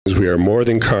we are more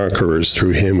than conquerors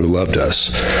through him who loved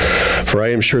us. For I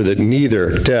am sure that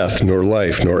neither death, nor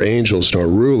life, nor angels, nor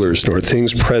rulers, nor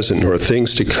things present, nor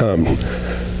things to come,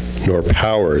 nor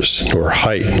powers, nor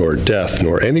height, nor depth,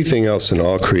 nor anything else in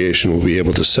all creation will be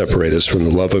able to separate us from the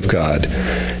love of God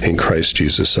in Christ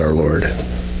Jesus our Lord.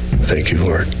 Thank you,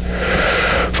 Lord.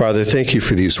 Father, thank you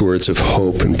for these words of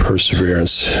hope and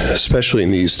perseverance, especially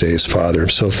in these days, Father. I'm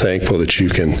so thankful that you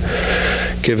can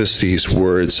give us these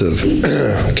words of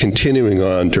continuing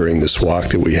on during this walk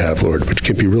that we have, Lord, which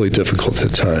can be really difficult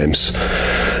at times.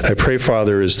 I pray,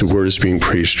 Father, as the word is being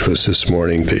preached to us this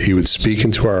morning, that you would speak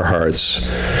into our hearts,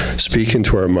 speak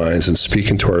into our minds, and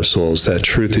speak into our souls that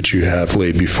truth that you have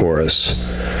laid before us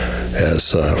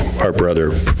as our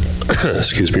brother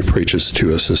preaches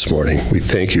to us this morning. We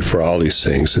thank you for all these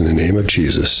things. In the name of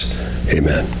Jesus,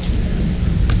 amen.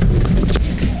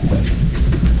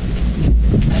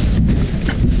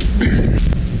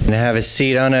 I'm going to have a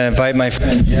seat. I'm going to invite my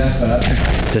friend Jeff up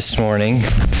this morning.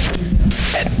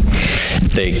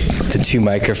 The two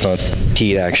microphones,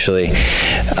 Pete, actually.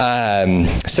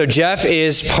 So Jeff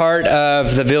is part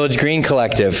of the Village Green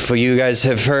Collective. You guys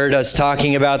have heard us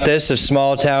talking about this, of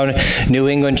small town New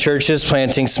England churches,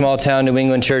 planting small town New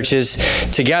England churches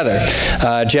together.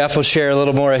 Jeff will share a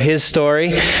little more of his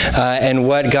story and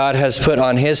what God has put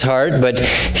on his heart, but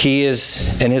he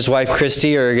and his wife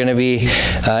Christy are going to be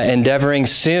endeavoring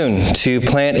soon to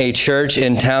plant a church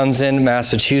in Townsend,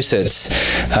 Massachusetts.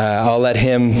 I'll let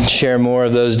him share more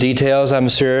of those details. I'm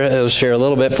sure he'll share a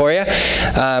little bit for you.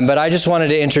 But I just wanted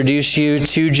to introduce you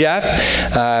to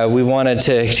Jeff. We wanted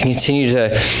to continue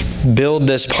to build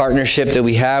this partnership that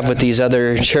we have with these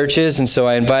other churches, and so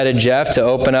I invited Jeff to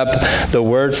open up the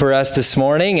word for us this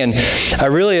morning. And I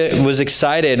really was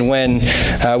excited when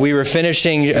we were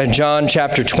finishing John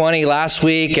chapter 20 last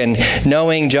week and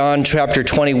knowing John chapter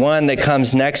 21 that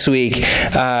comes next week,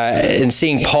 and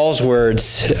seeing Paul's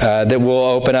words that we'll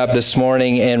open up this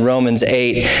morning in Romans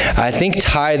 8, I think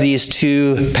tie these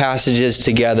two passages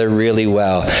together really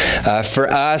well.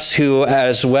 For us who,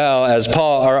 as well as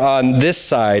Paul, are on this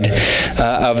side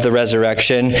of the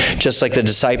resurrection, just like the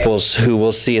disciples who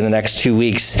we'll see in the next 2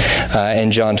 weeks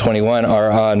in John 21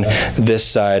 are on this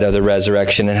side of the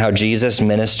resurrection, and how Jesus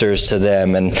ministers to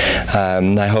them. And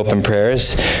I hope and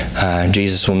prayers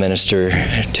Jesus will minister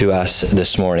to us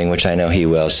this morning, which I know he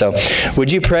will. So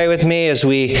would you pray with me as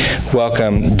we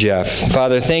welcome Jeff?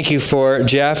 Father, thank you for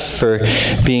Jeff, for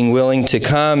being willing to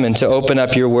come and to open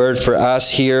up your word for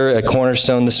us here at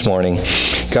Cornerstone this morning.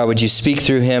 God, would you speak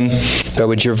through him? God,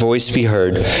 would your voice be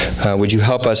heard? Would you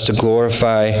help us to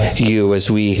glorify you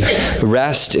as we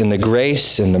rest in the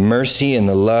grace and the mercy and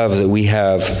the love that we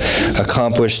have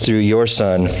accomplished through your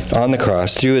Son on the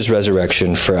cross, through his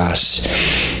resurrection for us.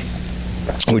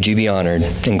 Would you be honored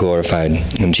and glorified?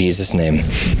 In Jesus' name,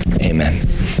 amen.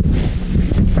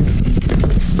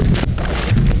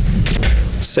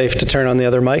 Safe to turn on the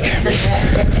other mic?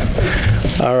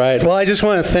 All right. Well, I just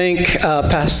want to thank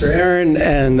Pastor Aaron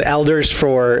and the elders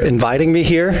for inviting me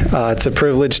here. It's a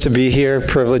privilege to be here,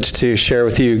 privilege to share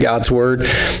with you God's Word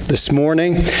this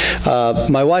morning.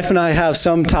 My wife and I have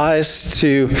some ties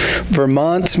to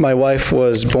Vermont. My wife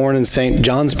was born in St.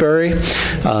 Johnsbury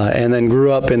and then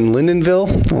grew up in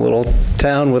Lyndonville, a little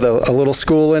town with a little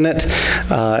school in it.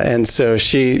 And so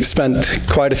she spent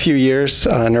quite a few years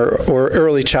in her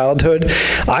early childhood.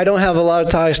 I don't have a lot of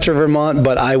ties to Vermont,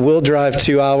 but I will drive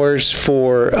 2 hours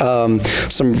for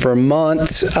some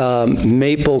Vermont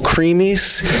maple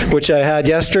creamies, which I had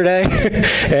yesterday,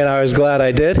 and I was glad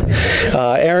I did.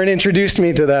 Aaron introduced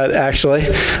me to that, actually.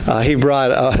 He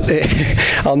brought,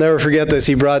 I'll never forget this,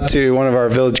 he brought to one of our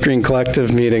Village Green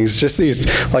Collective meetings just these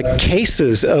like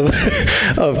cases of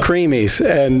creamies,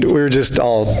 and we were just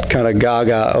all kind of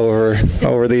gaga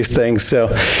over these things. So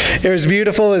it was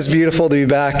beautiful. It's beautiful to be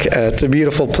back. It's a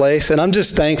beautiful place, and I'm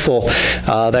just thankful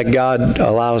that God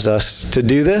allows us to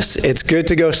do this. It's good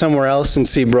to go somewhere else and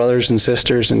see brothers and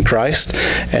sisters in Christ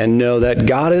and know that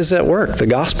God is at work. The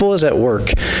gospel is at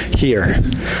work here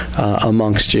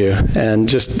amongst you, and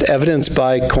just evidenced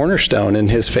by Cornerstone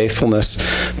and his faithfulness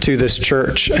to this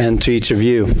church and to each of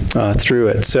you through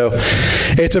it. So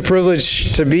it's a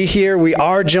privilege to be here. We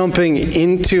are jumping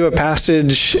into a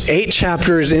passage, 8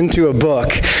 chapters into a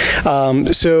book.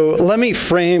 So let me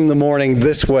frame the morning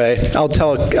this way. I'll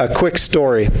tell a quick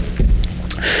story.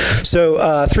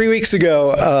 So 3 weeks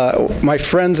ago, my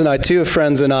friends and I, 2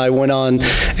 friends and I, went on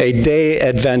a day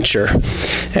adventure.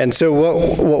 And so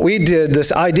what we did,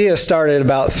 this idea started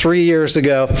about 3 years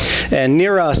ago, and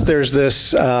near us there's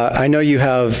this, I know you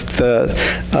have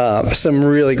some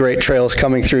really great trails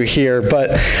coming through here,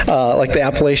 but like the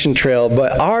Appalachian Trail,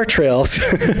 but our trails,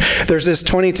 there's this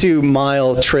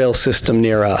 22-mile trail system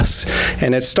near us.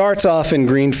 And it starts off in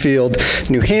Greenfield,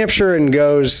 New Hampshire, and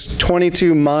goes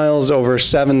 22 miles over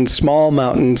 7 small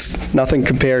mountains, nothing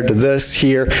compared to this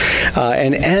here,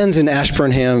 and ends in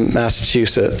Ashburnham,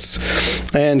 Massachusetts.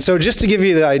 And so just to give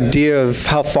you the idea of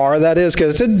how far that is,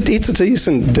 because it's a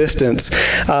decent distance,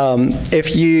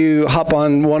 if you hop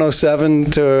on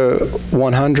 107 to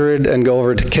 100 and go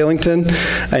over to Killington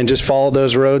and just follow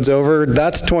those roads over,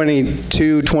 that's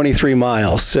 22, 23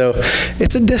 miles. So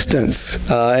it's a distance.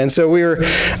 And so we were,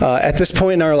 at this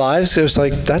point in our lives, it was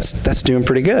like, that's doing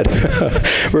pretty good.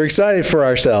 We're excited for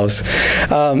ourselves.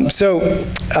 So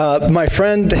my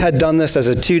friend had done this as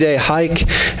a 2-day hike,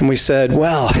 and we said,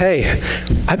 well, hey,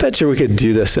 I bet you we could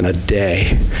do this in a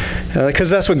day. Because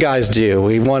that's what guys do.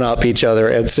 We one-up each other,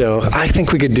 and so I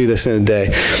think we could do this in a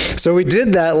day. So we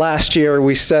did that last year.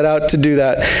 We set out to do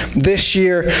that this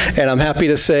year, and I'm happy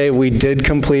to say we did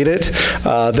complete it,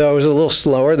 though it was a little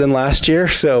slower than last year,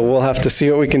 so we'll have to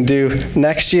see what we can do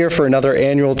next year for another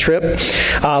annual trip.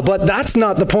 But that's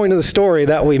not the point of the story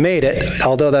that we made it,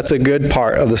 although that's a good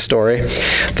part of the story.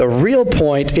 The real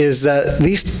point is that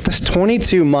this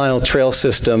 22-mile trail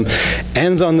system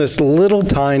ends on this little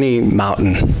tiny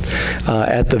mountain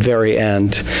at the very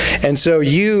end. And so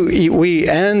we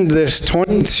end this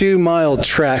 22-mile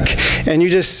trek, and you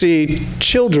just see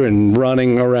children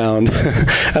running around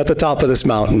at the top of this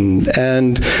mountain,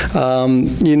 and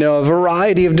a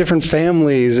variety of different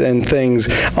families and things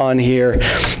on here,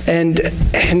 and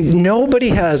nobody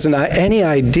has any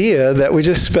idea that we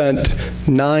just spent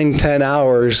 9-10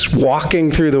 hours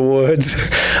walking through the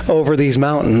woods over these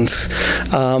mountains,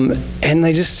 and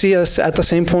they just see us at the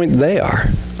same point they are.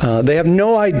 They have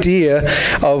no idea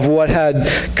of what had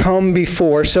come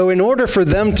before. So in order for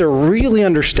them to really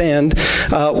understand,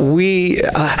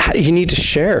 you need to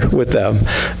share with them.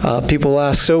 People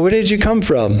ask, so where did you come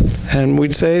from? And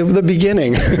we'd say, the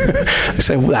beginning. They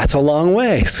say, well, that's a long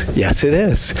ways. Yes, it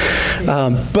is.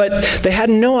 But they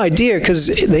had no idea because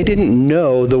they didn't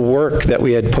know the work that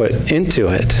we had put into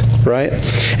it, right?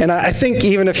 And I think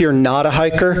even if you're not a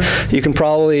hiker, you can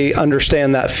probably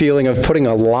understand that feeling of putting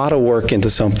a lot of work into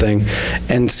something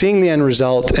and seeing the end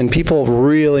result and people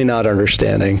really not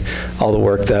understanding all the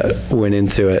work that went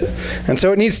into it. And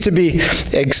so it needs to be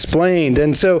explained.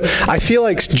 And so I feel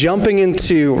like jumping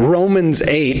into Romans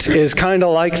 8 is kind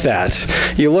of like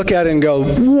that. You look at it and go,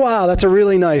 wow, that's a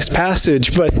really nice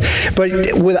passage, but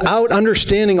without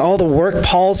understanding all the work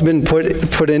Paul's been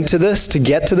put into this to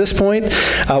get to this point,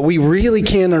 we really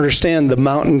can't understand the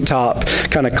mountaintop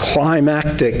kind of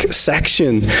climactic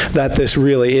section that this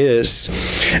really is.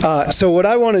 So what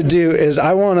I want to do is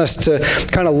I want us to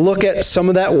kind of look at some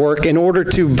of that work in order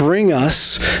to bring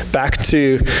us back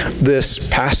to this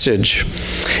passage.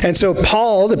 And so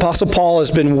Paul, the Apostle Paul, has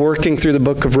been working through the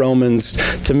book of Romans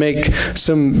to make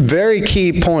some very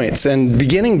key points. And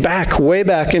beginning way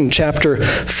back in chapter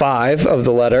 5 of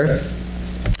the letter,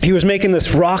 he was making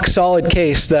this rock-solid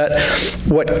case that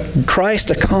what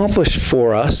Christ accomplished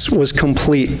for us was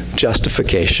complete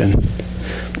justification.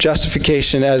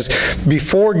 Justification as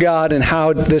before God, and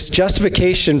how this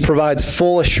justification provides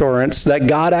full assurance that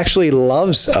God actually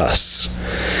loves us.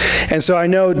 And so I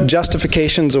know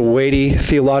justification's a weighty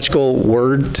theological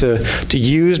word to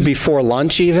use before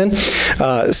lunch even.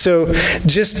 So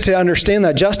just to understand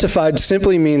that, justified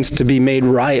simply means to be made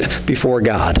right before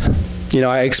God.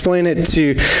 I've explained it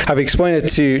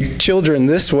to children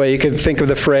this way. You could think of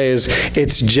the phrase,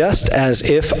 it's just as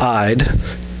if I'd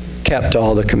kept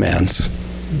all the commands.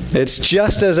 It's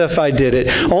just as if I did it,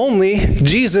 only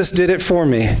Jesus did it for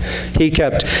me. He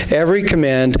kept every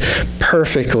command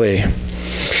perfectly.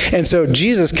 And so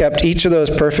Jesus kept each of those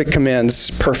perfect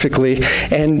commands perfectly,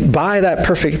 and by that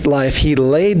perfect life, he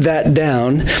laid that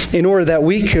down in order that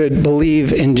we could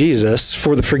believe in Jesus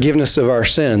for the forgiveness of our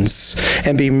sins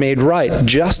and be made right,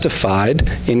 justified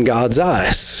in God's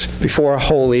eyes before a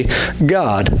holy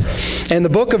God. And the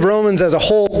book of Romans as a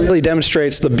whole really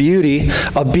demonstrates the beauty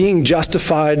of being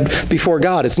justified before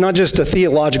God. It's not just a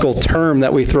theological term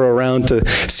that we throw around to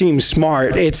seem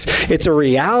smart. It's a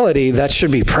reality that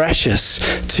should be precious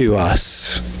to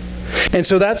us. And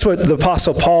so that's what the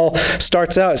Apostle Paul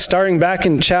starts out. Starting back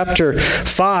in chapter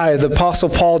 5, the Apostle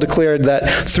Paul declared that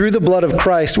through the blood of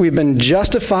Christ, we've been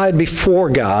justified before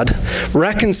God,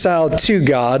 reconciled to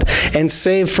God, and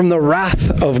saved from the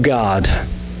wrath of God.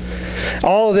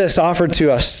 All of this offered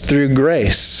to us through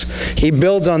grace. He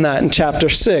builds on that in chapter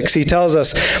 6. He tells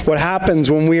us what happens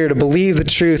when we are to believe the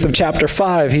truth of chapter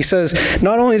 5. He says,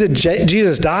 not only did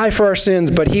Jesus die for our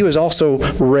sins, but he was also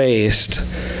raised,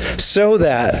 so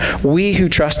that we who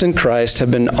trust in Christ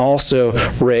have been also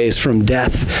raised from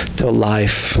death to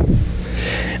life.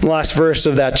 In the last verse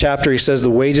of that chapter, he says, the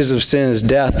wages of sin is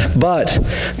death, but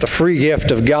the free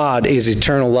gift of God is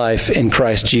eternal life in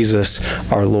Christ Jesus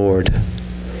our Lord.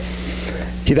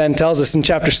 He then tells us in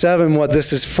chapter 7 what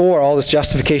this is for, all this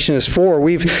justification is for.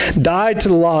 We've died to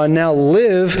the law and now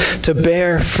live to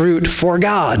bear fruit for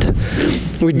God.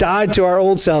 We died to our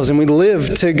old selves and we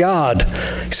live to God.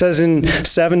 He says in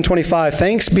 7:25,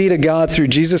 thanks be to God through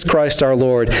Jesus Christ our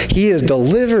Lord. He has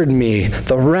delivered me,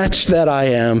 the wretch that I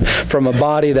am, from a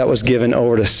body that was given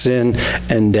over to sin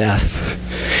and death.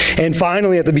 And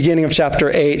finally, at the beginning of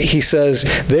chapter 8, he says,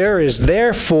 there is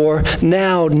therefore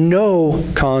now no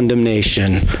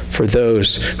condemnation for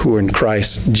those who are in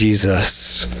Christ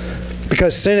Jesus.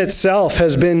 Because sin itself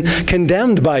has been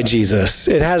condemned by Jesus.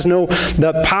 It has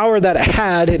the power that it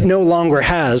had, it no longer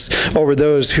has over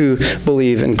those who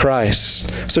believe in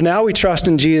Christ. So now we trust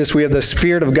in Jesus. We have the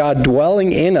Spirit of God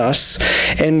dwelling in us,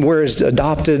 and we're His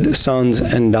adopted sons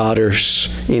and daughters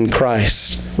in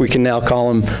Christ. We can now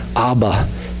call Him Abba,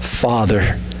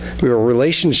 Father. We have a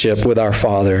relationship with our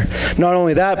Father. Not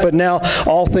only that, but now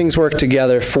all things work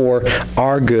together for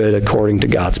our good according to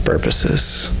God's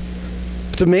purposes.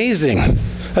 It's amazing.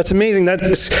 That's amazing. That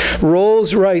just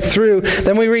rolls right through.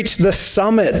 Then we reach the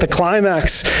summit, the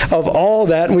climax of all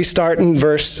that, and we start in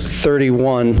verse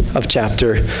 31 of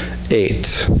chapter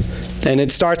 8. And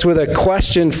it starts with a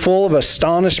question full of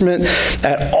astonishment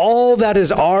at all that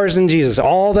is ours in Jesus,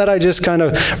 all that I just kind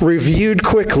of reviewed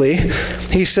quickly.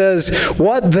 He says,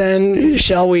 what then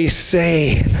shall we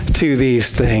say to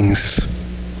these things?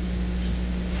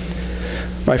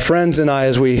 My friends and I,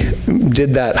 as we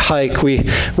did that hike, we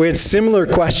had similar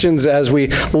questions as we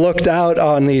looked out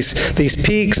on these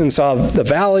peaks and saw the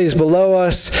valleys below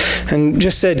us and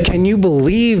just said, can you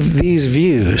believe these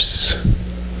views?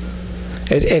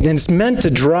 And it's meant to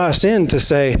draw us in to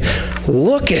say,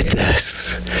 look at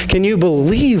this. Can you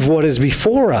believe what is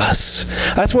before us?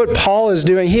 That's what Paul is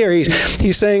doing here.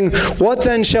 He's saying, what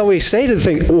then shall we say to the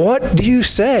thing? What do you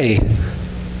say?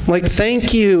 Like,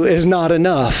 thank you is not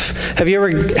enough. Have you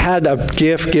ever had a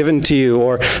gift given to you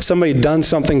or somebody done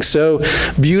something so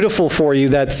beautiful for you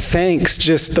that thanks,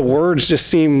 just the words just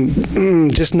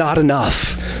seem just not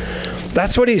enough?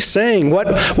 That's what he's saying.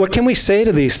 What can we say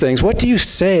to these things? What do you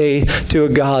say to a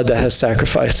God that has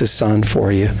sacrificed his son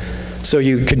for you so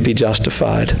you could be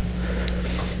justified?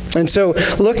 And so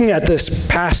looking at this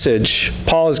passage,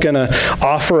 Paul is going to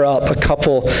offer up a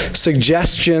couple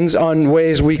suggestions on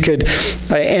ways we could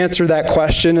answer that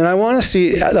question. And I want us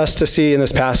to see in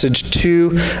this passage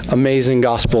two amazing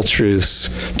gospel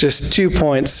truths. Just 2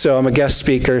 points. So I'm a guest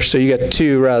speaker, so you get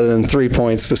 2 rather than 3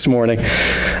 points this morning.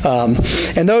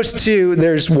 And those two,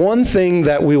 there's one thing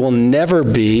that we will never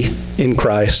be in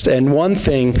Christ, and one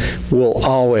thing will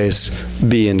always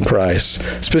be in Christ.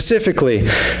 Specifically,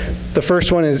 the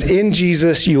first one is, in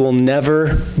Jesus you will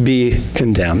never be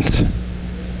condemned.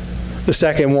 The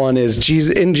second one is,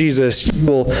 in Jesus you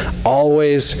will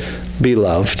always be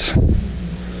loved.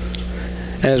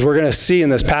 And as we're going to see in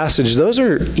this passage, those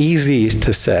are easy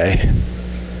to say,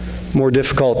 more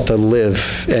difficult to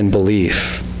live and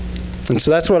believe. And so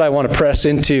that's what I want to press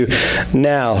into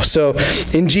now. So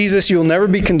in Jesus you will never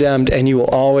be condemned, and you will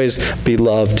always be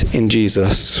loved in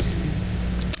Jesus.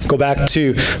 Go back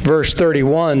to verse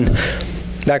 31,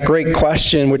 that great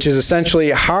question, which is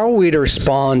essentially, how are we to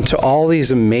respond to all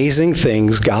these amazing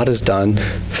things God has done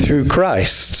through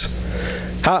Christ?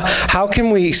 How can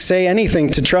we say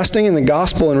anything to trusting in the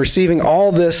gospel and receiving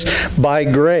all this by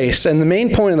grace? And the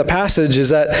main point of the passage is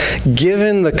that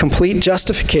given the complete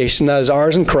justification that is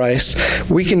ours in Christ,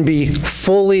 we can be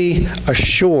fully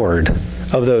assured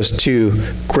of those two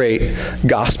great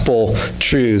gospel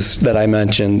truths that I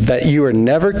mentioned, that you are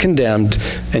never condemned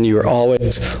and you are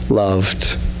always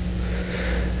loved.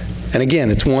 And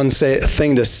again, it's one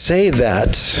thing to say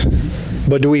that,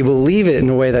 but do we believe it in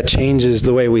a way that changes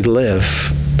the way we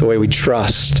live, the way we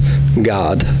trust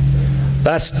God?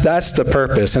 That's the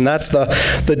purpose, and that's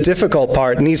the difficult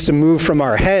part. It needs to move from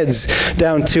our heads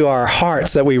down to our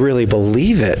hearts, that we really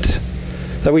believe it,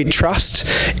 that we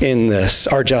trust in this,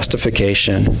 our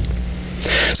justification.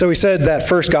 So we said that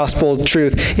first gospel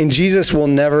truth, in Jesus we'll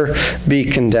never be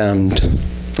condemned.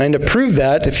 And to prove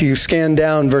that, if you scan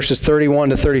down verses 31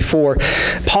 to 34,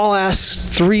 Paul asks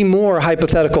 3 more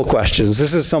hypothetical questions.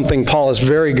 This is something Paul is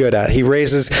very good at. He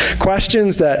raises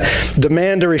questions that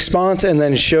demand a response and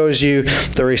then shows you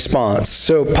the response.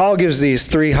 So Paul gives these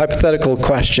 3 hypothetical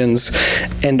questions,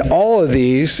 and all of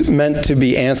these meant to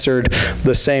be answered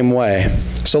the same way.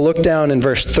 So look down in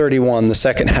verse 31, the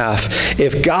second half.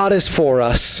 If God is for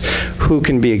us, who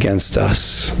can be against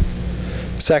us?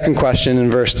 Second question in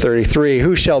verse 33,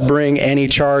 who shall bring any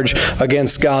charge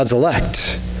against God's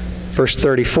elect? Verse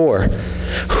 34,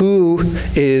 who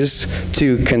is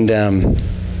to condemn?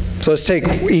 So let's take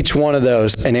each one of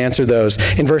those and answer those.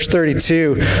 In verse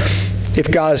 32,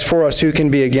 if God is for us, who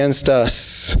can be against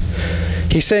us?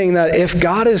 He's saying that if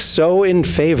God is so in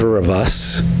favor of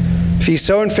us, if he's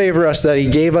so in favor of us that he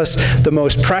gave us the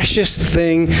most precious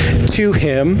thing to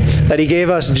him, that he gave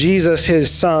us Jesus,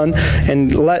 his son,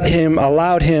 and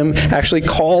allowed him, actually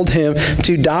called him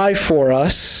to die for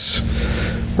us,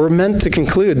 we're meant to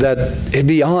conclude that it'd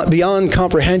be beyond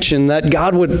comprehension that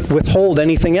God would withhold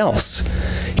anything else.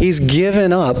 He's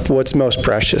given up what's most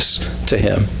precious to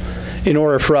him in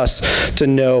order for us to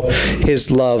know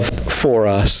his love for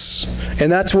us.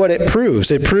 And that's what it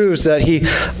proves. It proves that he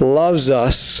loves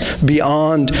us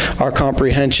beyond our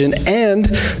comprehension and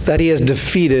that he has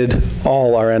defeated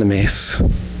all our enemies.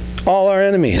 All our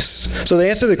enemies. So to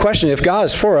answer the question, if God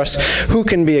is for us, who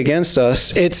can be against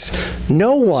us? It's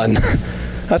no one.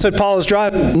 That's what Paul is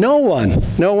driving. No one.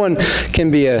 No one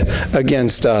can be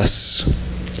against us.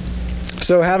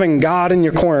 So having God in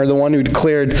your corner, the one who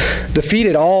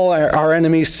defeated all our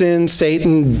enemies, sin,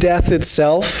 Satan, death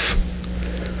itself,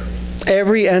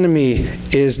 every enemy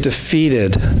is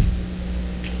defeated.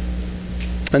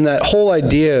 And that whole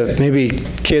idea, maybe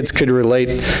kids could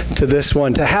relate to this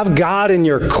one. To have God in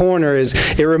your corner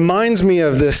it reminds me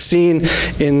of this scene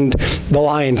in The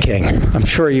Lion King. I'm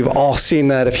sure you've all seen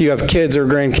that. If you have kids or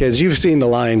grandkids, you've seen The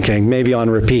Lion King, maybe on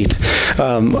repeat.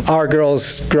 Our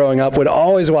girls growing up would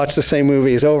always watch the same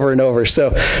movies over and over. So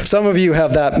some of you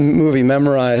have that movie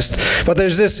memorized. But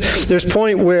there's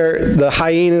point where the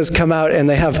hyenas come out and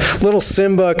they have little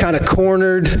Simba kind of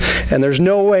cornered and there's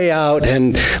no way out,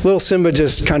 and little Simba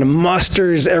just kind of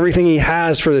musters everything he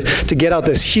has to get out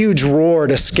this huge roar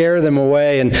to scare them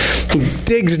away, and he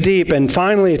digs deep, and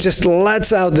finally it just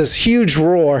lets out this huge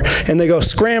roar, and they go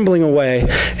scrambling away,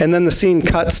 and then the scene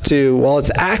cuts to, well, it's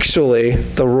actually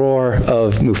the roar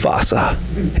of Mufasa,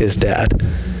 his dad.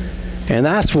 And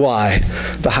that's why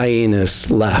the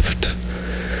hyenas left.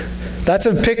 That's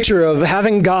a picture of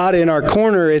having God in our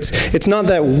corner. It's not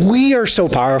that we are so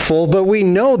powerful, but we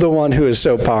know the one who is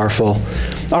so powerful.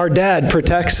 Our dad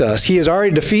protects us. He has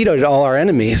already defeated all our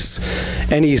enemies,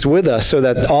 and he's with us so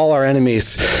that all our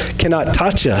enemies cannot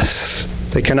touch us.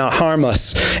 They cannot harm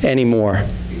us anymore.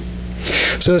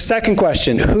 So the second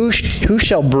question, who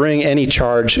shall bring any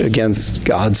charge against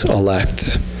God's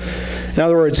elect? In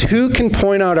other words, who can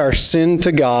point out our sin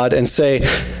to God and say,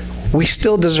 we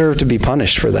still deserve to be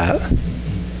punished for that?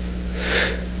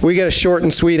 We get a short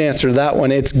and sweet answer to that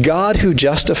one. It's God who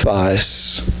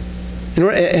justifies.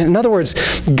 In other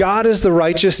words, God is the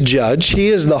righteous judge. He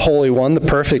is the holy one, the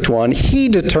perfect one. He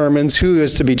determines who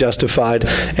is to be justified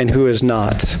and who is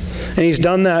not. And he's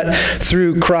done that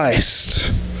through Christ.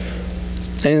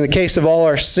 And in the case of all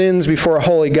our sins before a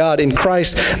holy God, in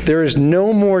Christ, there is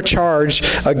no more charge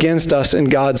against us in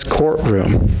God's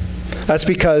courtroom. That's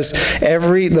because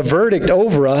the verdict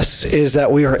over us is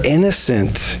that we are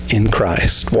innocent in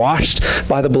Christ, washed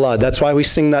by the blood. That's why we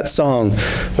sing that song,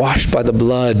 washed by the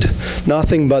blood,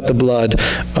 nothing but the blood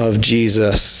of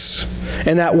Jesus.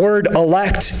 And that word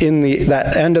elect in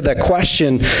that end of that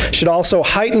question should also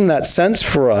heighten that sense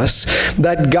for us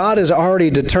that God has already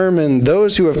determined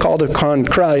those who have called upon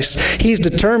Christ. He's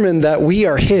determined that we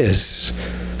are his.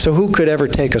 So who could ever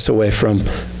take us away from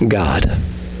God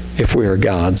if we are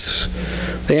God's?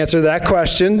 The answer to that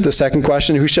question, the second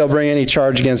question, who shall bring any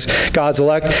charge against God's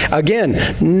elect?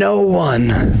 Again, no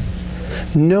one.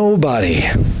 Nobody.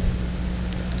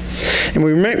 And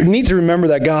we need to remember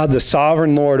that God, the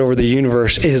sovereign Lord over the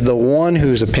universe, is the one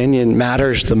whose opinion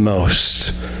matters the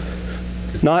most.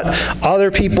 Not other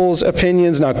people's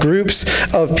opinions, not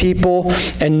groups of people,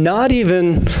 and not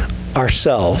even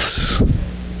ourselves.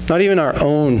 Not even our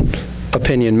own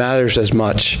opinion matters as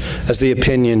much as the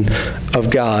opinion of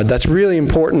God. That's really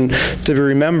important to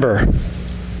remember.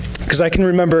 Because I can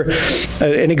remember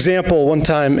an example one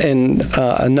time in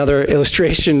another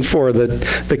illustration for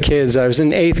the kids. I was in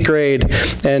 8th grade,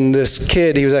 and this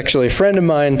kid, he was actually a friend of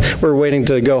mine. We're waiting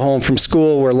to go home from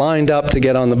school. We're lined up to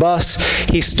get on the bus.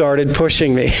 He started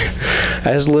pushing me,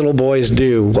 as little boys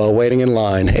do while waiting in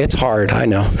line. It's hard, I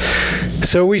know.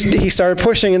 So he started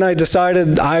pushing, and I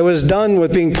decided I was done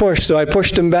with being pushed, so I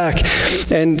pushed him back.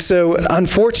 And so,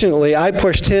 unfortunately, I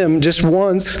pushed him just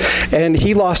once, and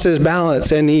he lost his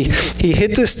balance, and he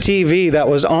hit this TV that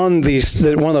was on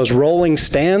one of those rolling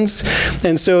stands.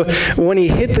 And so, when he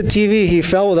hit the TV, he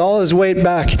fell with all his weight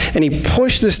back, and he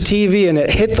pushed this TV, and it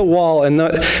hit the wall, and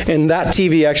that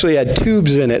TV actually had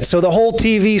tubes in it. So the whole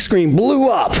TV screen blew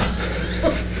up.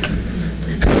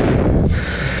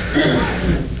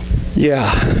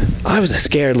 Yeah, I was a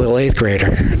scared little 8th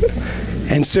grader.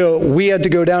 And so we had to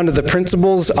go down to the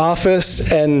principal's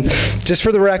office, and just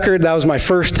for the record, that was my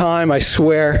first time, I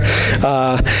swear.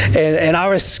 And I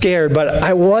was scared, but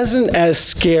I wasn't as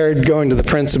scared going to the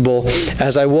principal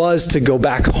as I was to go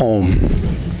back home.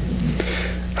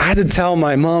 I had to tell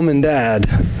my mom and dad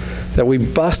that we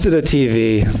busted a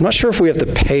TV. I'm not sure if we have to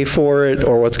pay for it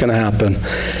or what's going to happen.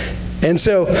 And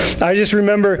so I just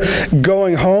remember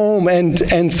going home,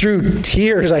 and through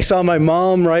tears, I saw my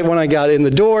mom right when I got in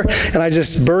the door, and I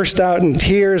just burst out in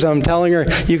tears. I'm telling her,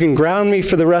 you can ground me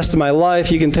for the rest of my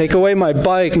life. You can take away my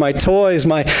bike, my toys,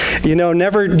 you don't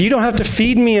have to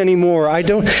feed me anymore. I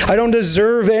don't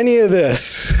deserve any of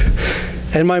this.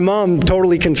 And my mom,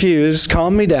 totally confused,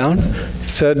 calmed me down,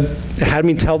 had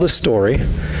me tell the story.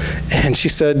 And she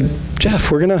said,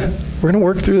 Jeff, we're gonna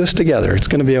work through this together. It's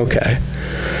gonna be okay.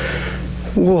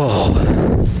 Whoa,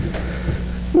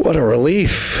 what a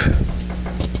relief.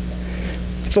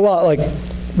 It's a lot like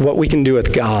what we can do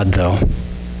with God, though.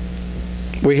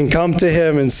 We can come to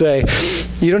him and say,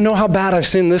 you don't know how bad I've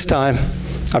sinned this time.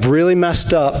 I've really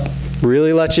messed up,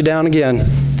 really let you down again.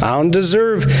 I don't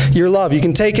deserve your love. You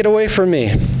can take it away from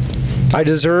me. I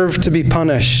deserve to be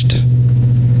punished.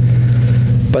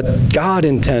 But God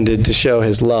intended to show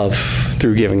his love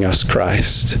through giving us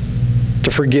Christ,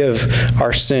 to forgive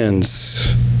our sins.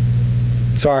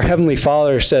 So our Heavenly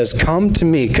Father says, come to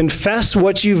me, confess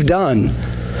what you've done.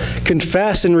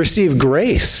 Confess and receive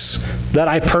grace that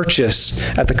I purchased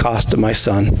at the cost of my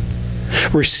Son.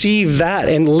 Receive that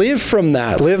and live from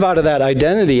that. Live out of that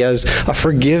identity as a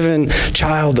forgiven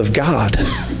child of God.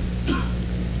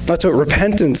 That's what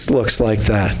repentance looks like,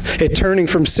 that. It turning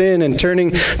from sin and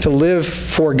turning to live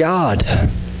for God.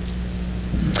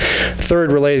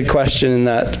 Third related question in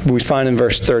that we find in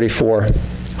verse 34.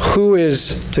 Who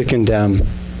is to condemn?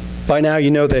 By now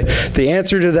you know the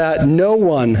answer to that, no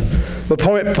one. But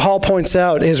Paul points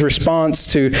out his response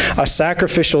to a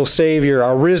sacrificial Savior,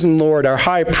 our risen Lord, our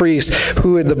high priest,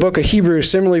 who in the book of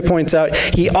Hebrews similarly points out,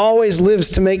 he always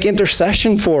lives to make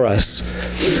intercession for us.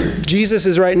 Jesus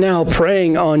is right now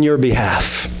praying on your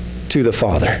behalf to the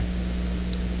Father.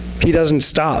 He doesn't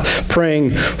stop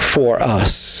praying for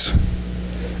us.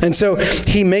 And so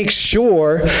he makes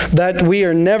sure that we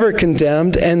are never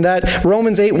condemned, and that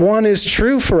Romans 8:1 is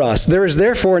true for us. There is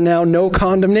therefore now no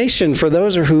condemnation for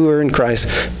those who are in Christ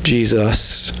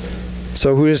Jesus.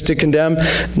 So who is to condemn?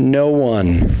 No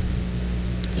one.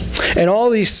 And all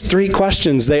these three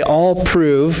questions, they all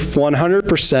prove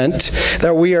 100%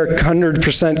 that we are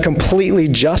 100% completely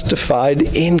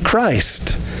justified in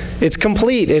Christ. It's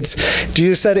complete.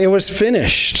 Jesus said it was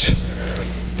finished.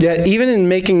 Yet, even in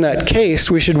making that case,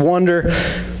 we should wonder,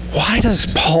 why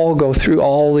does Paul go through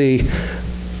all the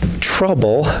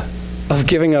trouble of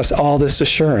giving us all this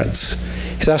assurance?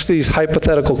 He's asked these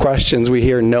hypothetical questions. We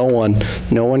hear no one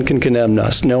can condemn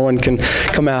us. No one can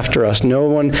come after us. No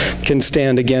one can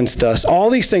stand against us. All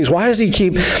these things. Why does he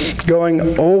keep going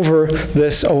over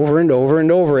this over and over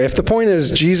and over? If the point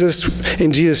is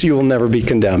in Jesus you will never be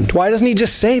condemned, why doesn't he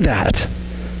just say that?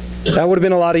 That would have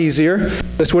been a lot easier.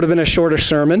 This would have been a shorter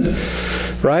sermon,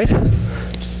 right?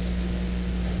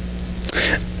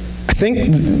 I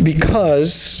think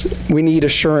because we need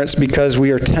assurance because we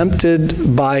are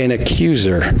tempted by an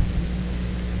accuser.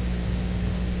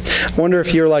 I wonder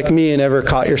if you're like me and ever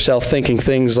caught yourself thinking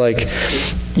things like,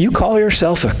 you call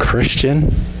yourself a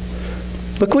Christian?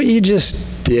 Look what you just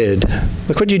did.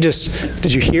 Look what did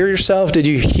you hear yourself? Did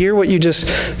you hear what you just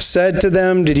said to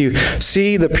them? Did you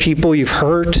see the people you've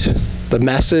hurt, the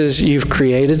messes you've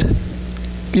created?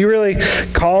 You really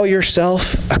call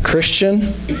yourself a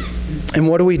Christian? And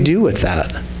what do we do with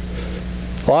that?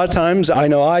 A lot of times, I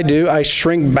know I do, I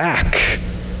shrink back.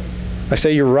 I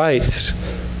say, you're right.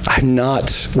 I'm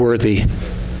not worthy.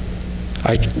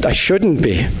 I shouldn't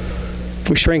be.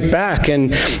 We shrink back,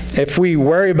 and if we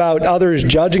worry about others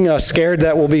judging us, scared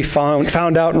that we'll be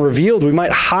found out and revealed, we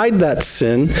might hide that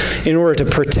sin in order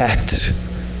to protect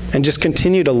and just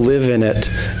continue to live in it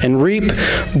and reap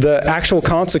the actual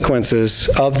consequences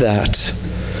of that.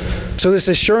 So this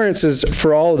assurance is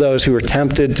for all of those who are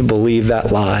tempted to believe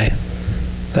that lie.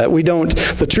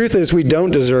 The truth is we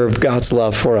don't deserve God's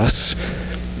love for us.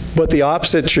 But the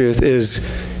opposite truth is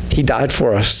he died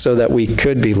for us so that we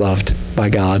could be loved by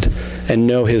God and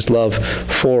know his love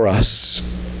for us.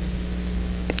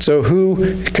 So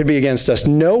who could be against us?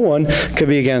 No one could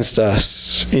be against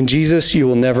us. In Jesus, you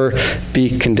will never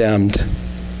be condemned.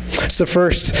 It's the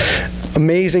first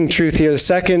amazing truth here. The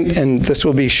second, and this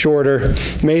will be shorter,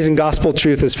 amazing gospel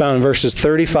truth is found in verses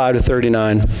 35 to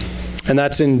 39. And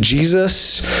that's in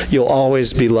Jesus, you'll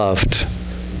always be loved.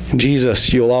 In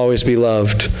Jesus, you'll always be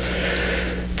loved.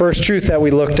 First truth that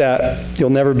we looked at, you'll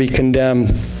never be condemned.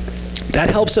 That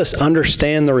helps us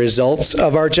understand the results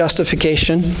of our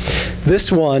justification. This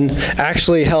one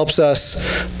actually helps us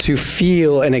to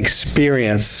feel and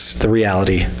experience the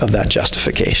reality of that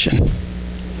justification.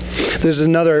 There's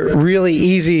another really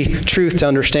easy truth to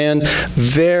understand,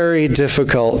 very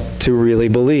difficult to really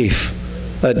believe,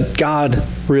 that God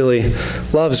really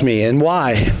loves me. And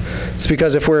why? It's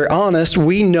because if we're honest,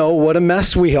 we know what a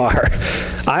mess we are.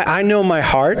 I know my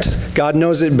heart. God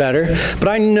knows it better. But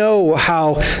I know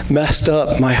how messed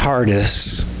up my heart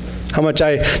is, how much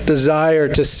I desire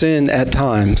to sin at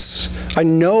times. I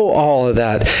know all of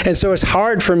that. And so it's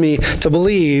hard for me to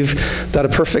believe that a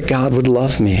perfect God would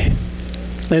love me.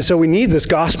 And so we need this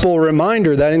gospel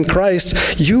reminder that in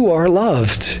Christ, you are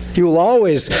loved. You will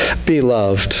always be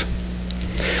loved.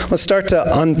 Let's start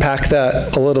to unpack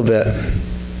that a little bit.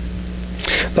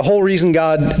 The whole reason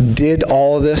God did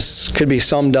all of this could be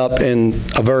summed up in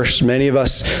a verse many of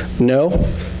us know.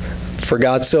 For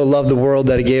God so loved the world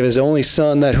that he gave his only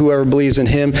Son, that whoever believes in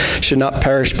him should not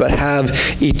perish but have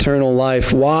eternal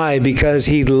life. Why? Because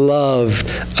he loved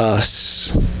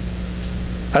us.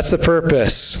 That's the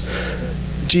purpose.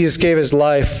 Jesus gave his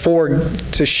life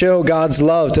to show God's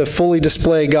love, to fully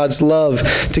display God's love,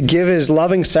 to give his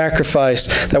loving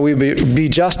sacrifice that we be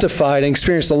justified and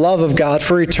experience the love of God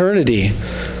for eternity.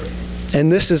 And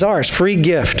this is ours, free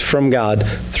gift from God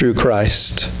through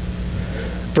Christ.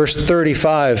 Verse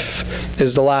 35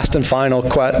 is the last and final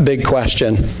big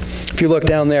question. If you look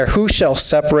down there, who shall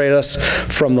separate us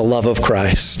from the love of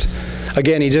Christ?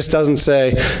 Again, he just doesn't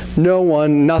say, no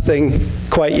one, nothing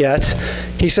quite yet.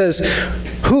 He says,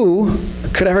 who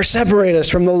could ever separate us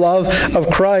from the love of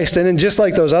Christ? And just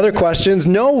like those other questions,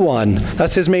 no one.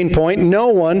 That's his main point. No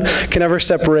one can ever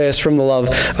separate us from the love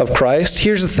of Christ.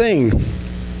 Here's the thing.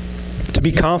 To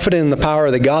be confident in the power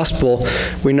of the gospel,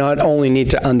 we not only need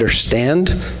to understand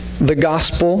the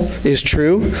gospel is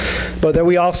true, but that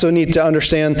we also need to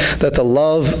understand that the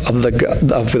love of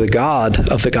the God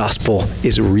of the gospel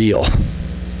is real.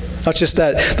 Not just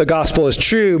that the gospel is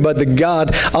true, but the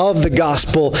God of the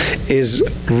gospel is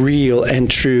real and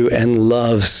true and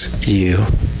loves you.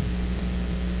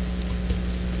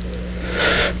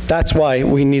 That's why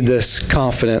we need this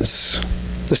confidence.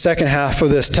 The second half of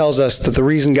this tells us that the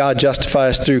reason God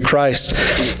justifies us through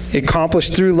Christ,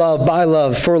 accomplished through love, by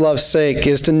love, for love's sake,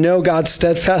 is to know God's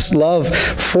steadfast love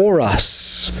for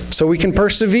us so we can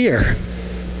persevere.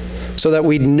 So that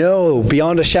we know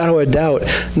beyond a shadow of doubt,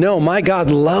 no, my God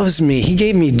loves me. He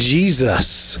gave me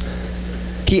Jesus.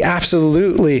 He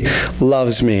absolutely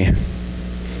loves me.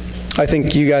 I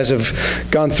think you guys have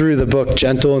gone through the book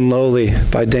Gentle and Lowly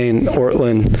by Dane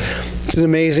Ortlund. It's an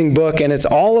amazing book, and it's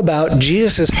all about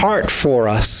Jesus' heart for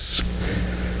us.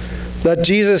 That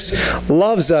Jesus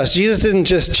loves us. Jesus didn't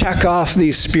just check off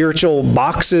these spiritual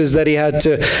boxes that he had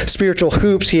to, spiritual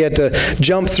hoops he had to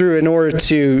jump through in order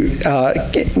to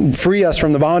free us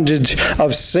from the bondage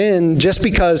of sin, just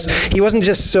because he wasn't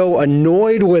just so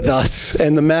annoyed with us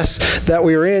and the mess that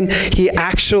we were in. He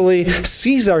actually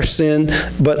sees our sin,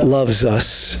 but loves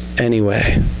us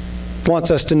anyway.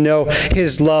 Wants us to know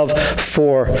his love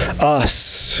for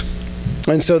us.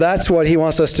 And so that's what he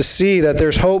wants us to see, that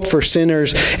there's hope for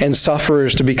sinners and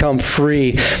sufferers to become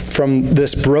free from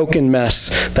this broken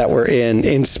mess that we're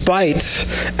in spite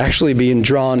actually being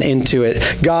drawn into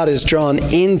it. God is drawn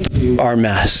into our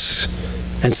mess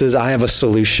and says, I have a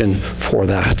solution for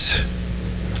that.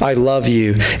 I love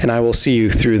you, and I will see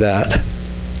you through that.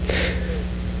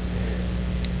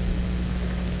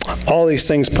 All these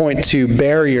things point to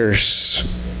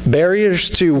barriers.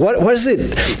 Barriers to, what is it?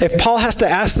 If Paul has to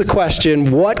ask the question,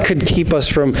 what could keep us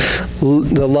from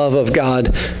the love of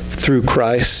God through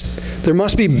Christ? There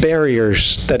must be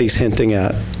barriers that he's hinting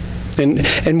at.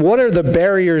 And what are the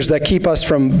barriers that keep us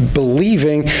from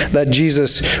believing that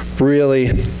Jesus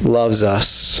really loves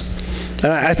us?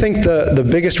 And I think the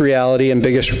biggest reality and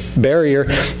biggest barrier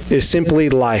is simply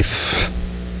life.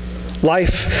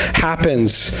 Life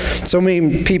happens. So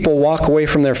many people walk away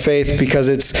from their faith because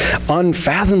it's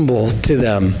unfathomable to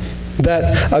them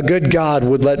that a good God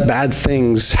would let bad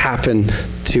things happen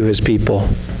to his people.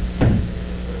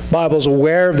 Bible's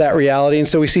aware of that reality, and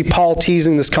so we see Paul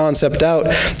teasing this concept out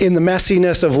in the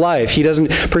messiness of life. He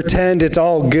doesn't pretend it's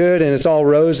all good and it's all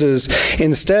roses.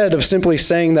 Instead of simply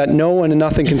saying that no one and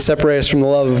nothing can separate us from the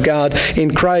love of God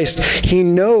in Christ, he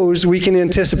knows we can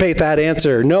anticipate that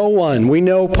answer. No one. We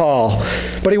know Paul.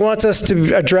 But he wants us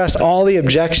to address all the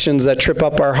objections that trip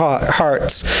up our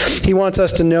hearts. He wants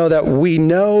us to know that we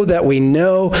know that we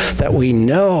know that we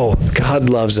know God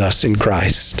loves us in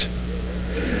Christ.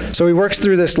 So he works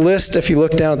through this list, if you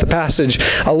look down at the passage,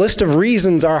 a list of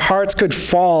reasons our hearts could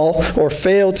fall or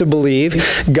fail to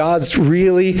believe God's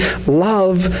really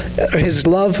love, his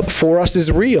love for us is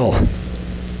real.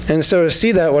 And so to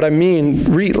see that, what I mean,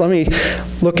 let me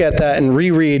look at that and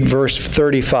reread verse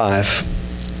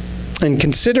 35. And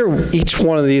consider each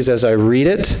one of these as I read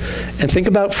it, and think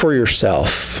about for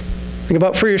yourself. Think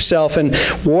about for yourself and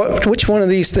which one of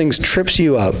these things trips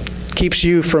you up, keeps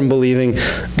you from believing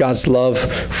God's love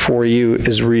for you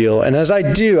is real. And as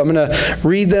I do, I'm going to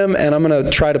read them and I'm going to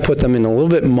try to put them in a little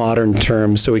bit modern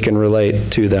terms so we can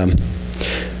relate to them.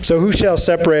 So who shall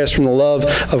separate us from the love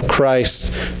of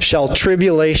Christ? Shall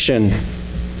tribulation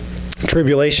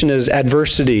is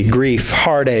adversity, grief,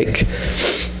 heartache,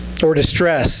 or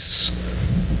distress.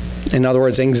 In other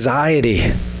words,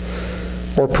 anxiety,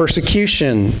 or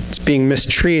persecution. It's being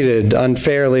mistreated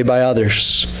unfairly by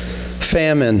others.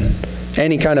 Famine,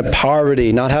 any kind of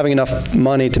poverty, not having enough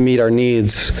money to meet our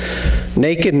needs.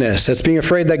 Nakedness, that's being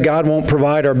afraid that God won't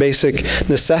provide our basic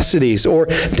necessities. Or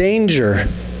danger,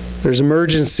 there's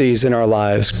emergencies in our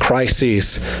lives,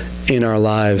 crises in our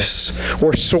lives.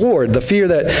 Or sword, the fear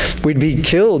that we'd be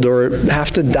killed or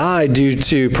have to die due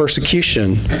to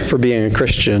persecution for being a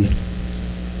Christian.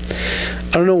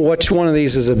 I don't know which one of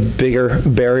these is a bigger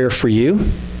barrier for you,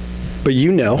 but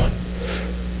you know.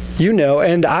 You know,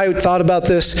 and I thought about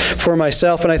this for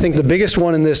myself, and I think the biggest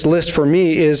one in this list for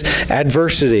me is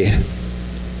adversity.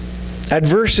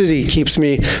 Adversity keeps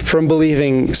me from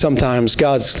believing sometimes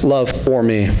God's love for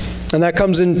me. And that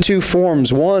comes in two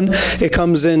forms. One, it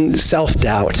comes in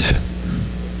self-doubt.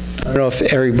 I don't know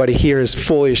if everybody here is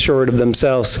fully assured of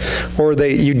themselves, or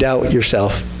you doubt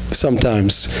yourself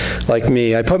sometimes, like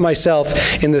me. I put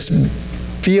myself in this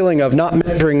feeling of not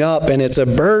measuring up, and it's a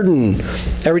burden.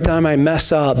 Every time I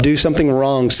mess up, do something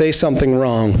wrong, say something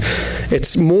wrong,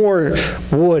 it's more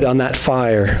wood on that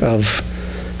fire of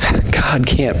God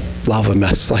can't love a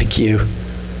mess like you.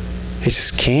 He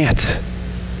just can't.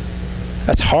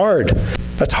 That's hard.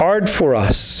 That's hard for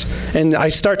us. And I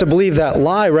start to believe that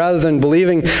lie rather than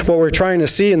believing what we're trying to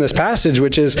see in this passage,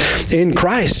 which is in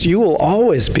Christ, you will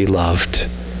always be loved.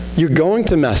 You're going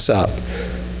to mess up.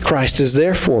 Christ is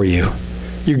there for you.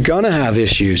 You're going to have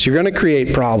issues. You're going to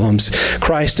create problems.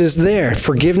 Christ is there.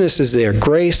 Forgiveness is there.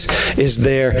 Grace is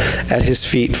there at his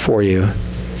feet for you.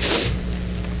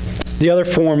 The other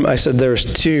form, I said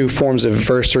there's two forms of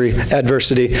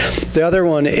adversity. The other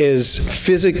one is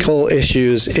physical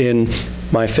issues in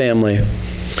my family.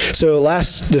 So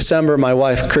last December, my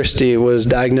wife, Christy, was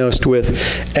diagnosed with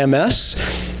MS.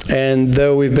 And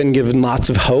though we've been given lots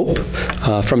of hope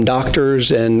from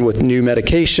doctors and with new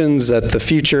medications that the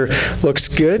future looks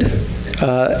good,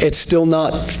 it's still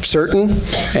not certain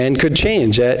and could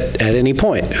change at any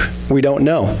point. We don't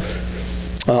know.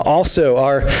 Also,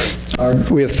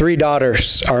 we have 3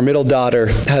 daughters. Our middle daughter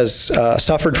has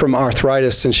suffered from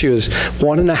arthritis since she was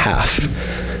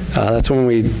 1.5. That's when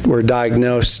we were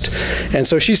diagnosed. And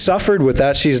so she suffered with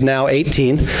that. She's now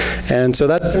 18. And so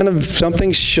that's kind of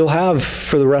something she'll have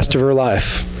for the rest of her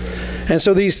life. And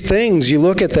so these things, you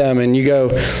look at them and you go,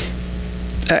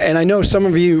 and I know some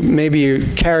of you maybe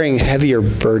are carrying heavier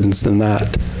burdens than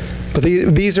that. But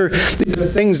these are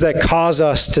things that cause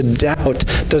us to doubt.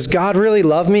 Does God really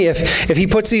love me? If he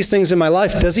puts these things in my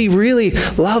life, does he really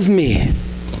love me?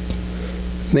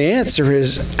 The answer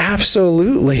is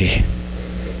absolutely.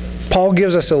 Paul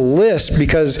gives us a list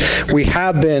because we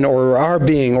have been or are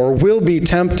being or will be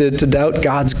tempted to doubt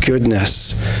God's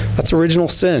goodness. That's original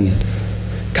sin.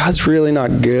 God's really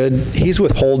not good. He's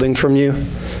withholding from you.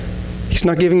 He's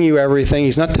not giving you everything.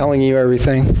 He's not telling you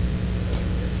everything.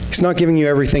 He's not giving you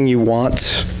everything you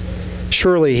want.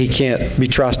 Surely he can't be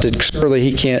trusted. Surely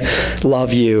he can't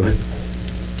love you.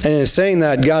 And in saying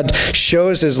that, God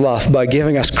shows his love by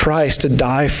giving us Christ to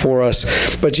die for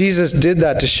us. But Jesus did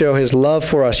that to show his love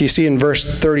for us. You see in verse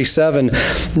 37,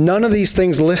 none of these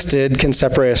things listed can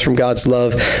separate us from God's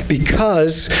love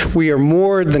because we are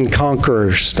more than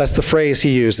conquerors. That's the phrase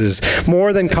he uses.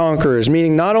 More than conquerors,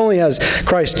 meaning not only has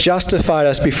Christ justified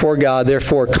us before God,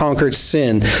 therefore conquered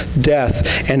sin,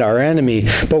 death, and our enemy,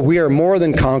 but we are more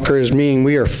than conquerors, meaning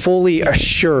we are fully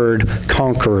assured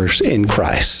conquerors in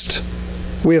Christ.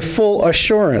 We have full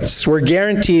assurance. We're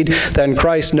guaranteed that in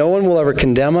Christ no one will ever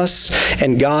condemn us,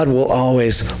 and God will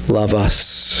always love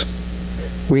us.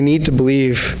 We need to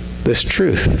believe this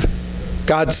truth.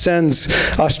 God sends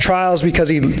us trials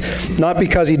not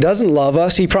because he doesn't love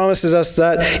us. He promises us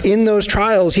that in those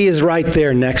trials, he is right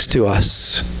there next to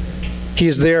us. He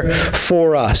is there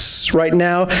for us. Right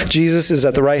now, Jesus is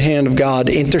at the right hand of God,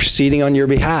 interceding on your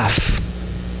behalf.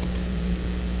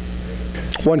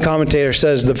 One commentator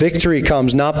says, the victory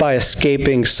comes not by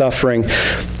escaping suffering,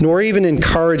 nor even in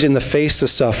courage in the face of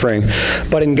suffering,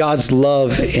 but in God's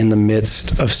love in the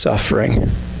midst of suffering.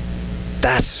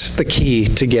 That's the key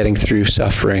to getting through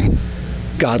suffering.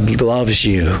 God loves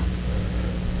you.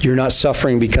 You're not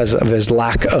suffering because of his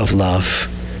lack of love.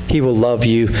 He will love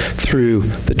you through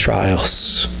the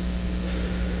trials.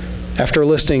 After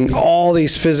listing all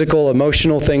these physical,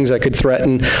 emotional things that could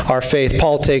threaten our faith,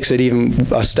 Paul takes it even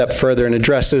a step further and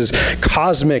addresses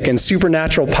cosmic and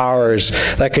supernatural powers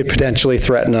that could potentially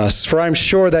threaten us. For I'm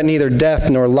sure that neither death,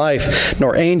 nor life,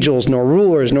 nor angels, nor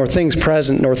rulers, nor things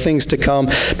present, nor things to come,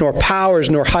 nor powers,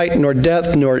 nor height, nor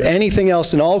depth, nor anything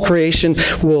else in all creation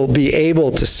will be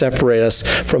able to separate us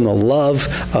from the love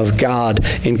of God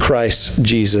in Christ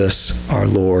Jesus our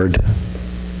Lord.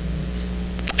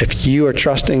 If you are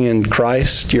trusting in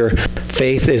Christ, your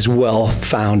faith is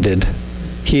well-founded.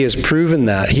 He has proven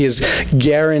that. He has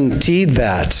guaranteed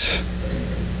that.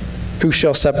 Who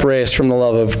shall separate us from the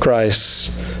love of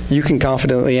Christ? You can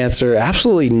confidently answer,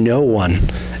 absolutely no one,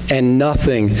 and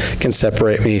nothing can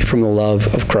separate me from the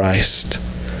love of Christ.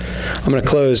 I'm going to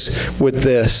close with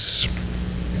this.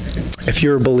 If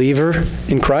you're a believer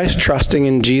in Christ, trusting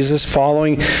in Jesus,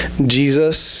 following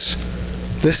Jesus,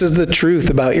 this is the truth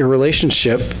about your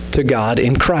relationship to God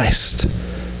in Christ.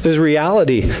 This is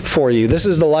reality for you. This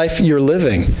is the life you're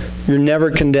living. You're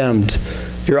never condemned.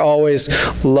 You're always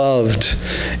loved.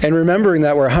 And remembering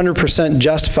that we're 100%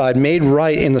 justified, made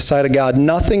right in the sight of God,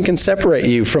 nothing can separate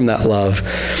you from that love.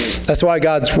 That's why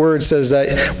God's word says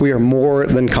that we are more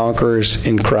than conquerors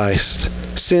in Christ.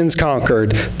 Sin's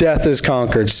conquered. Death is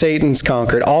conquered. Satan's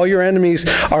conquered. All your enemies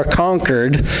are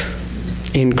conquered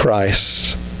in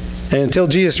Christ. And until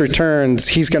Jesus returns,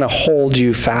 he's going to hold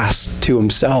you fast to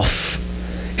himself.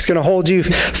 He's going to hold you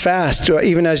fast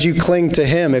even as you cling to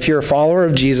him. If you're a follower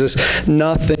of Jesus,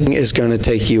 nothing is going to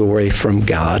take you away from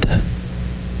God.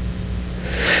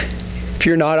 If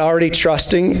you're not already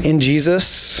trusting in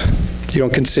Jesus, you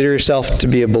don't consider yourself to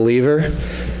be a believer,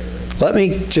 let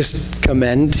me just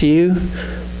commend to you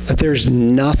that there's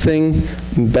nothing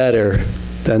better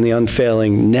than the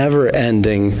unfailing,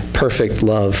 never-ending, perfect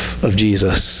love of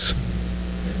Jesus.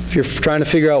 If you're trying to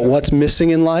figure out what's missing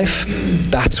in life,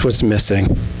 that's what's missing.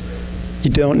 You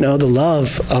don't know the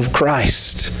love of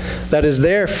Christ that is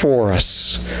there for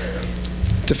us.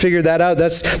 To figure that out,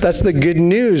 that's the good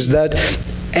news, that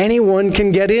anyone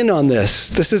can get in on this.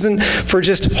 This isn't for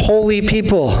just holy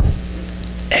people.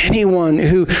 Anyone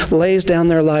who lays down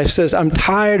their life says, I'm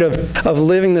tired of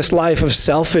living this life of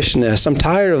selfishness. I'm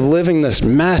tired of living this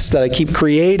mess that I keep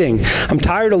creating. I'm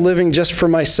tired of living just for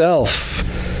myself.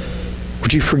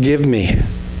 Would you forgive me?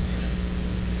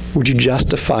 Would you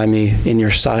justify me in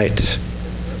your sight?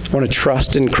 I want to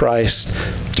trust in Christ,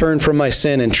 turn from my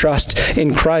sin and trust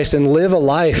in Christ and live a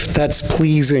life that's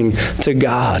pleasing to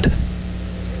God.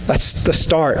 That's the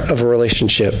start of a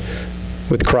relationship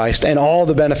with Christ and all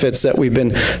the benefits that we've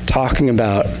been talking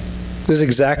about. This is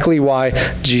exactly why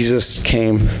Jesus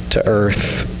came to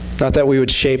earth. Not that we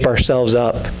would shape ourselves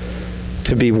up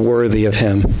to be worthy of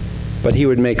him, but he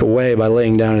would make a way by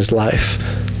laying down his life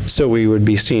so we would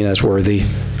be seen as worthy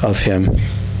of him.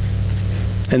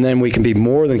 And then we can be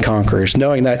more than conquerors,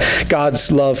 knowing that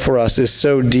God's love for us is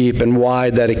so deep and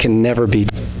wide that it can never be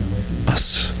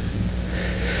us.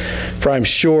 For I'm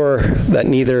sure that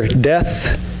neither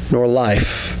death nor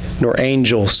life, nor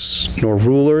angels, nor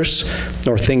rulers,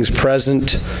 nor things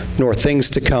present, nor things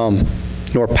to come,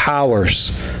 nor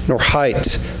powers, nor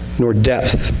height, nor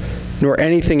depth, nor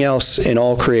anything else in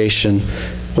all creation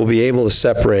will be able to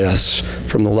separate us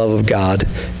from the love of God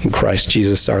in Christ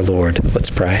Jesus our Lord. Let's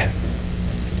pray.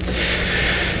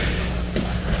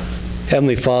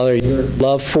 Heavenly Father, your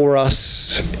love for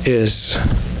us is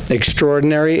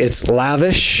extraordinary. It's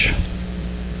lavish.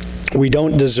 We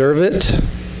don't deserve it.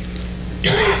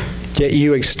 Yet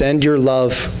you extend your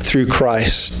love through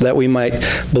Christ, that we might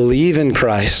believe in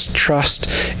Christ,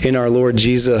 trust in our Lord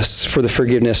Jesus for the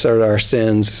forgiveness of our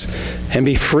sins, and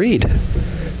be free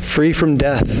from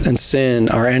death and sin,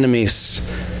 our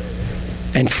enemies,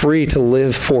 and free to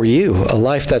live for you, a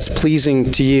life that's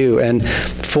pleasing to you and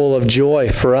full of joy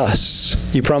for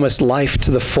us. You promise life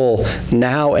to the full,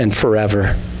 now and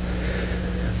forever.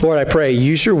 Lord, I pray,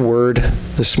 use your word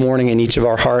this morning in each of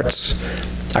our hearts.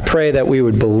 I pray that we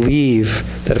would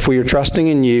believe that if we are trusting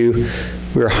in you,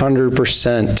 we are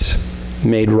 100%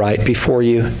 made right before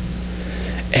you.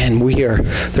 And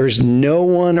there's no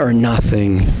one or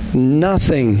nothing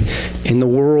in the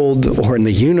world or in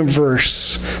the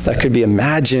universe that could be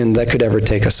imagined that could ever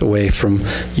take us away from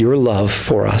your love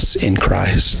for us in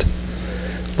Christ.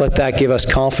 Let that give us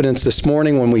confidence this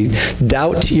morning when we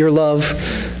doubt your love,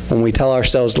 when we tell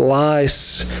ourselves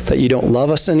lies that you don't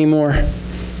love us anymore.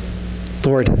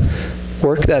 Lord,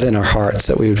 work that in our hearts,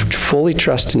 that we would fully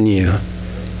trust in you,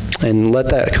 and let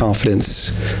that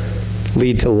confidence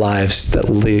lead to lives that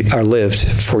are lived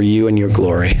for you and your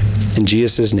glory. In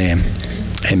Jesus' name,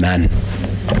 amen.